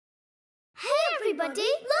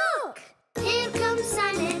Everybody, look! Here comes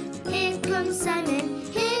Simon, here comes Simon,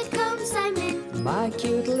 here comes Simon. My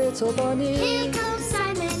cute little bunny. Here comes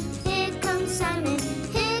Simon, here comes Simon,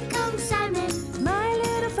 here comes Simon. My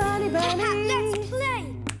little funny bunny. Let's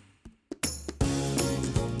play!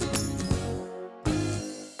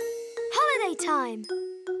 Holiday time!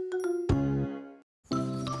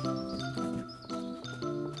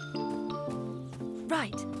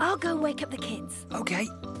 Right, I'll go and wake up the kids. OK,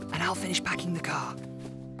 and I'll finish packing the car.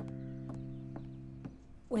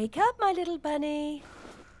 Wake up, my little bunny.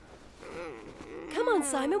 Come on,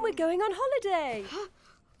 Simon, we're going on holiday.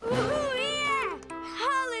 Woohoo, yeah!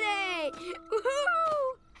 Holiday!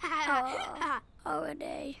 Woohoo!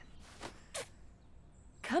 Holiday.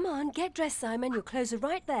 Come on, get dressed, Simon. Your clothes are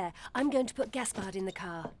right there. I'm going to put Gaspard in the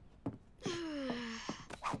car.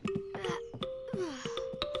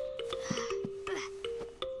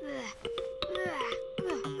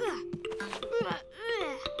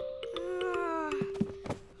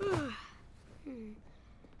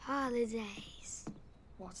 Holidays.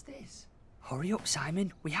 What's this? Hurry up,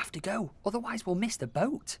 Simon. We have to go. Otherwise, we'll miss the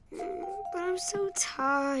boat. But I'm so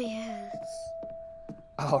tired.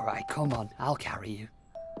 All right, come on. I'll carry you.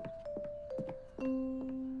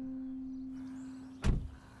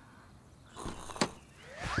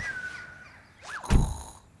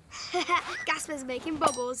 Gasper's making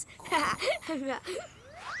bubbles.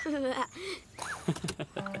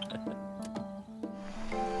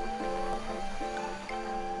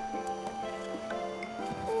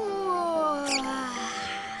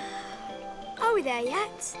 Are we there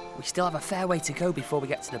yet? We still have a fair way to go before we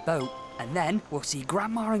get to the boat, and then we'll see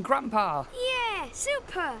Grandma and Grandpa. Yeah,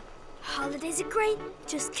 super! Holidays are great,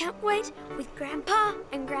 just can't wait. With Grandpa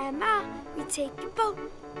and Grandma, we take the boat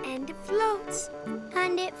and it floats.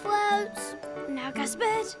 And it floats. Now,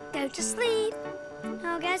 Gaspard, go to sleep.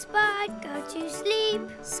 Now, Gaspard, go to sleep.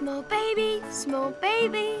 Small baby, small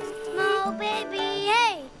baby. Small baby,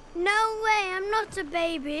 hey! No way, I'm not a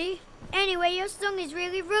baby. Anyway, your song is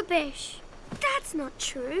really rubbish. That's not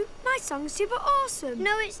true. My song's super awesome.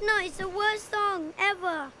 No, it's not. It's the worst song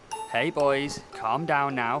ever. Hey, boys. Calm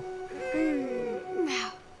down now.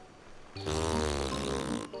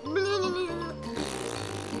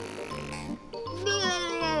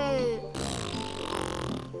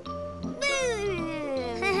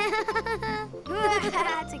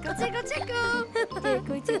 Tickle, tickle, tickle.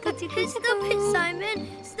 Tickle, tickle, tickle. Stop it, Simon.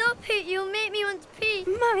 Stop it. You'll make me want to pee.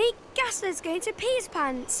 Mummy, Gasper's going to pee his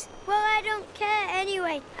pants. Well, I don't care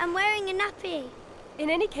anyway. I'm wearing a nappy. In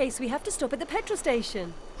any case, we have to stop at the petrol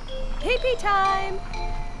station. Pee-pee time!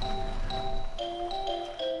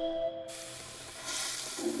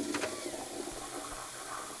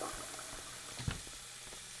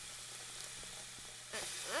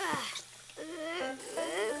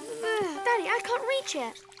 Daddy, I can't reach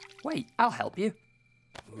it. Wait, I'll help you.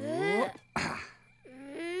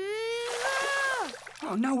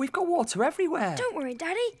 Oh, no, we've got water everywhere. Don't worry,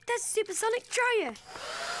 Daddy. There's a supersonic dryer.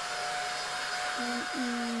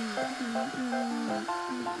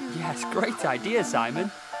 Yes, great idea,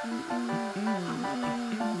 Simon.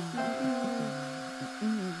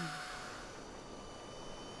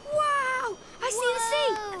 Wow! I see the sea.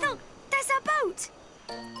 Look, there's our boat.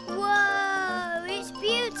 Whoa! It's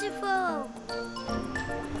beautiful.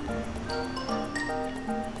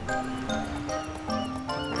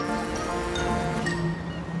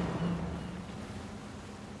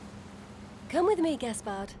 Come with me,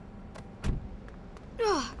 Gaspard.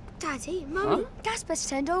 Oh, Daddy, Mummy, Gasper's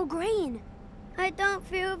turned all green. I don't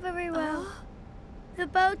feel very well. The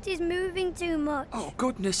boat is moving too much. Oh,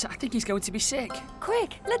 goodness, I think he's going to be sick.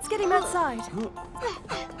 Quick, let's get him outside.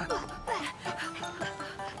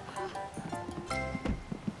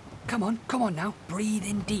 Come on now. Breathe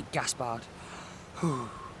in deep, Gaspard.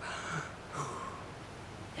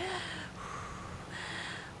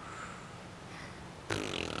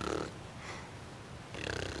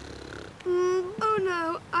 Oh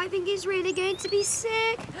no, I think he's really going to be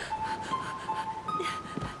sick.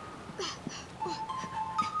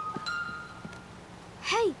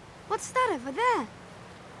 Hey, what's that over there?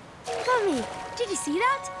 Mummy, did you see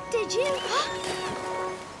that? Did you?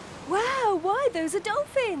 Wow, why, those are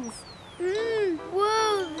dolphins.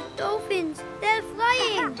 Whoa, the dolphins, they're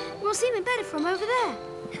flying. We'll see them better from over there.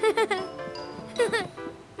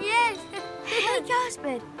 Yes. Hey,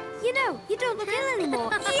 Gaspard, you know, you don't look ill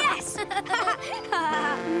anymore. Yes!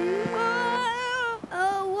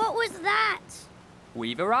 Oh, what was that?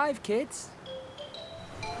 We've arrived, kids.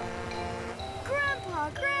 Grandpa,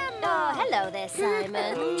 Grandma! Oh, hello there,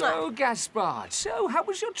 Simon. Hello, Gaspard. So, how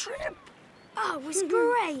was your trip? Oh, it was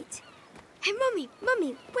great. Hey, Mummy,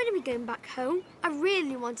 when are we be going back home. I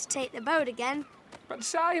really want to take the boat again. But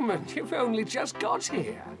Simon, you've only just got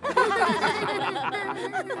here.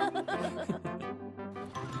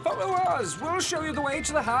 Follow us. We'll show you the way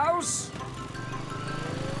to the house.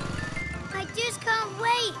 I just can't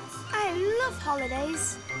wait. I love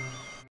holidays.